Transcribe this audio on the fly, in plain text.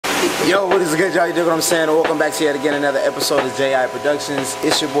Yo, what is good, y'all? You dig what I'm saying? Welcome back to yet again another episode of J.I. Productions.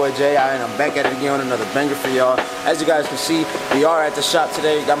 It's your boy J.I. and I'm back at it again with another banger for y'all. As you guys can see, we are at the shop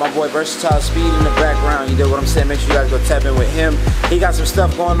today. Got my boy Versatile Speed in the background. You dig what I'm saying? Make sure you guys go tap in with him. He got some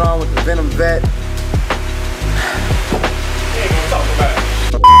stuff going on with the Venom Vet.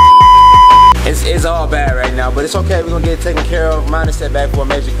 It's all bad right now, but it's okay. We're gonna get it taken care of. Minus that back for a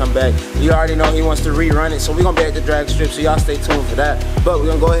major comeback. You already know he wants to rerun it, so we're gonna be at the drag strip, so y'all stay tuned for that. But we're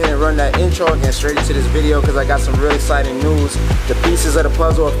gonna go ahead and run that intro and get straight into this video because I got some real exciting news. The pieces of the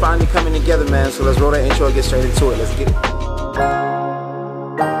puzzle are finally coming together, man. So let's roll that intro and get straight into it. Let's get it.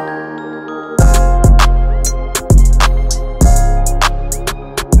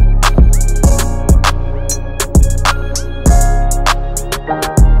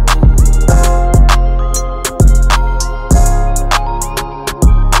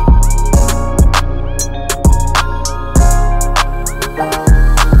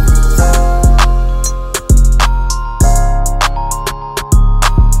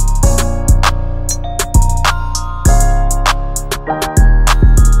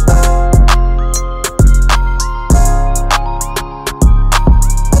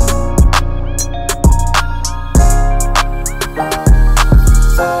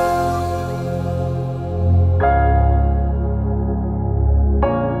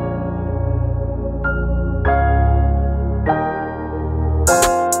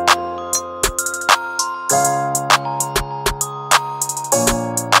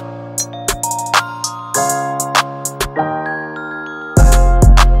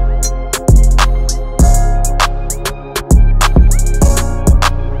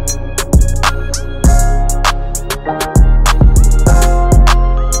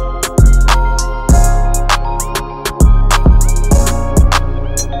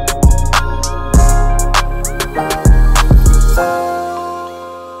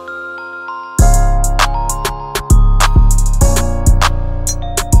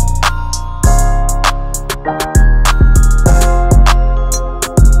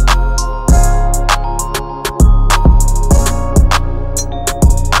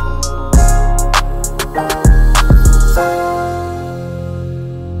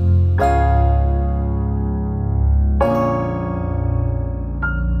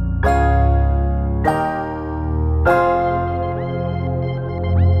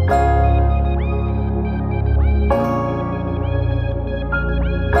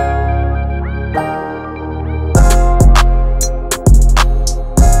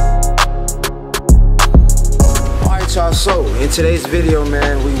 So in today's video,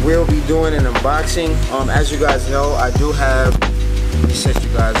 man, we will be doing an unboxing. As you guys know, I do have, let me set you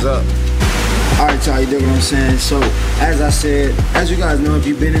guys up. Alright, y'all, you dig what I'm saying? So as I said, as you guys know, if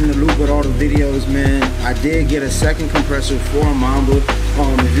you've been in the loop with all the videos, man, I did get a second compressor for Mamba.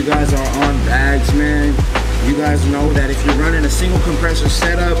 If you guys are on bags, man, you guys know that if you're running a single compressor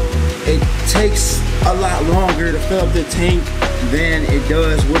setup, it takes a lot longer to fill up the tank than it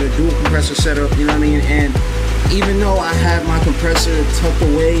does with a dual compressor setup, you know what I mean? And even though I have my compressor tucked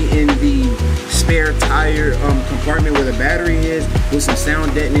away in the spare tire compartment where the battery is with some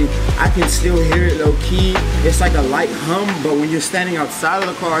sound deadening, I can still hear it low key. It's like a light hum, but when you're standing outside of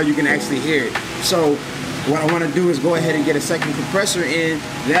the car, you can actually hear it. So what I want to do is go ahead and get a second compressor in.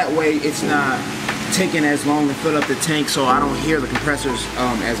 That way it's not taking as long to fill up the tank, so I don't hear the compressors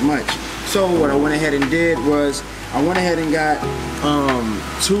as much. So what I went ahead and did was I went ahead and got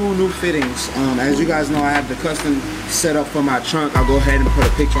two new fittings. As you guys know, I have the custom setup for my trunk. I'll go ahead and put a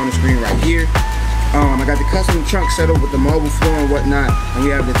picture on the screen right here. I got the custom trunk set up with the marble floor and whatnot, and we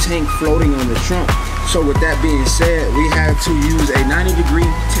have the tank floating on the trunk. So with that being said, we had to use a 90-degree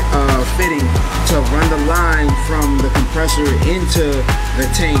fitting to run the line from the compressor into the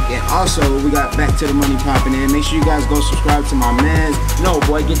tank. And also, we got Back to the Money popping in. Make sure you guys go subscribe to my mans. No,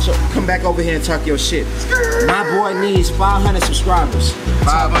 boy, come back over here and talk your shit. My boy needs 500 subscribers.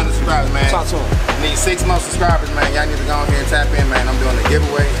 500 subscribers, man. Talk to him. Need 6 more subscribers, man. Y'all need to go ahead and tap in, man. I'm doing a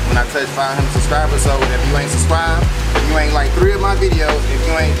giveaway when I touch 500 subscribers. So if you ain't subscribed, if you ain't like 3 of my videos, if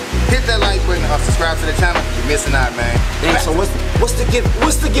you ain't hit that like button or subscribe to the channel, you're missing out, man. Dang, so what's the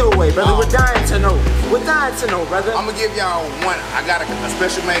giveaway, brother? We're dying to know. We're dying to know, brother. I'm gonna give y'all one. I got a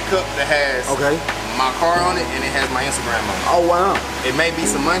special made cup that has my car on it and it has my Instagram on it. Oh wow. It may be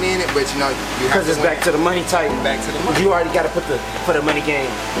some money in it, but you know you have to. Because it's back to the money type. Back to the money. You already got to put the money game.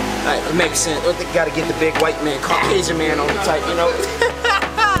 Like, it makes sense. You got to get the big white man, Caucasian man on the type, you know.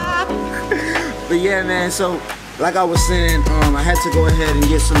 But yeah, man. So like I was saying, I had to go ahead and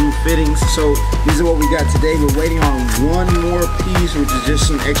get some new fittings. So these are what we got today. We're waiting on one more piece, which is just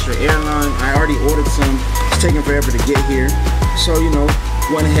some extra airline. I already ordered some. It's taking forever to get here. So, you know,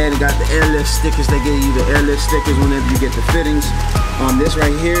 went ahead and got the Airlift stickers. They give you the Airlift stickers whenever you get the fittings. This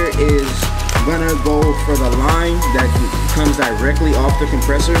right here is gonna go for the line that comes directly off the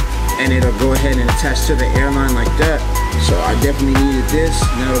compressor, and it'll go ahead and attach to the airline like that. So I definitely needed this.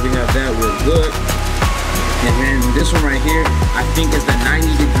 Now that we have that, we're good. And then this one right here, I think is the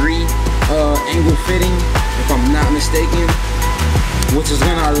 90-degree angle fitting, if I'm not mistaken, which is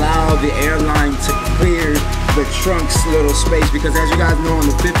gonna allow the airline to clear the trunk's little space, because as you guys know, on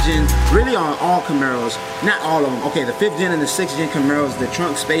the 5th gen, really on all Camaros, not all of them, okay, the 5th gen and the 6th gen Camaros, the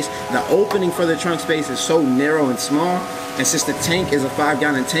trunk space, the opening for the trunk space is so narrow and small, and since the tank is a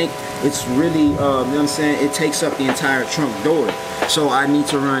 5-gallon tank, it's really, you know what I'm saying, it takes up the entire trunk door. So I need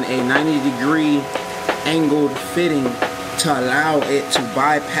to run a 90-degree angled fitting to allow it to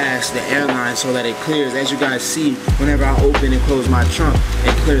bypass the airline so that it clears. As you guys see, whenever I open and close my trunk,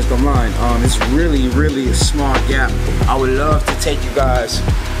 it clears the line. It's really a small gap. I would love to take you guys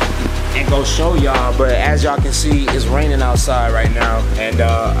and go show y'all, but as y'all can see, it's raining outside right now, and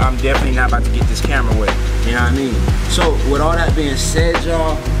I'm definitely not about to get this camera wet, you know what I mean? So with all that being said,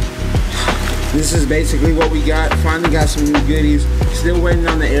 y'all, this is basically what we got. Finally got some new goodies. Still waiting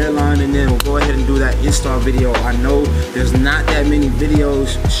on the airline, and then we'll go ahead and do that install video. I know there's not that many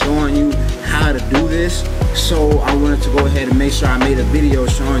videos showing you how to do this, so I wanted to go ahead and make sure I made a video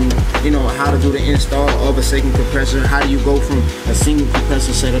showing you know, how to do the install of a second compressor. How do you go from a single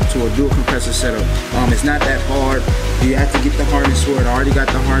compressor setup to a dual compressor setup? It's not that hard. You have to get the harness for it. I already got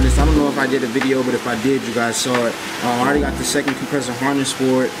the harness. I don't know if I did a video, but if I did, you guys saw it. I already got the second compressor harness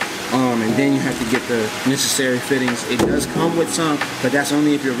for it. And then you have to get the necessary fittings. It does come with some, but that's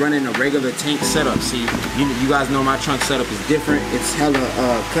only if you're running a regular tank setup. See, you guys know my trunk setup is different. It's hella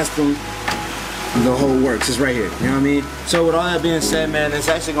custom. The whole works. It's right here. You know what I mean? So with all that being said, man, it's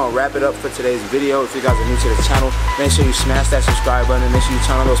actually gonna wrap it up for today's video. If you guys are new to the channel, make sure you smash that subscribe button. Make sure you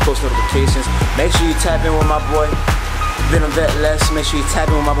turn on those post notifications. Make sure you tap in with my boy Been a Vet Less. Make sure you tap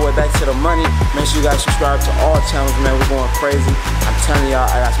in with my boy Back to the Money. Make sure you guys subscribe to all channels, man. We're going crazy. I'm telling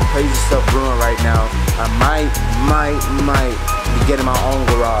y'all, I got some crazy stuff brewing right now. I might be getting my own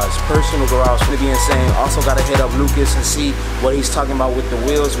garage, personal garage. It's gonna be insane. Also gotta hit up Lucas and see what he's talking about with the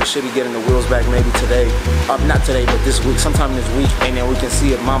wheels. We should be getting the wheels back maybe today. Not today, but this week, sometime this week. And then we can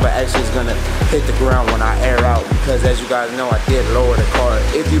see if Mamba actually is gonna hit the ground when I air out. Because as you guys know, I did lower the car.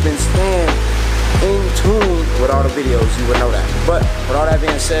 If you've been staying in tune with all the videos, you would know that. But with all that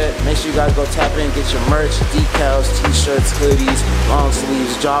being said, make sure you guys go tap in, get your merch, decals, t-shirts, hoodies, long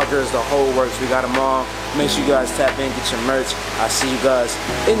sleeves, joggers, the whole works. We got them all. Make sure you guys tap in, get your merch. I'll see you guys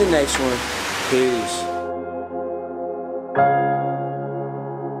in the next one. Peace.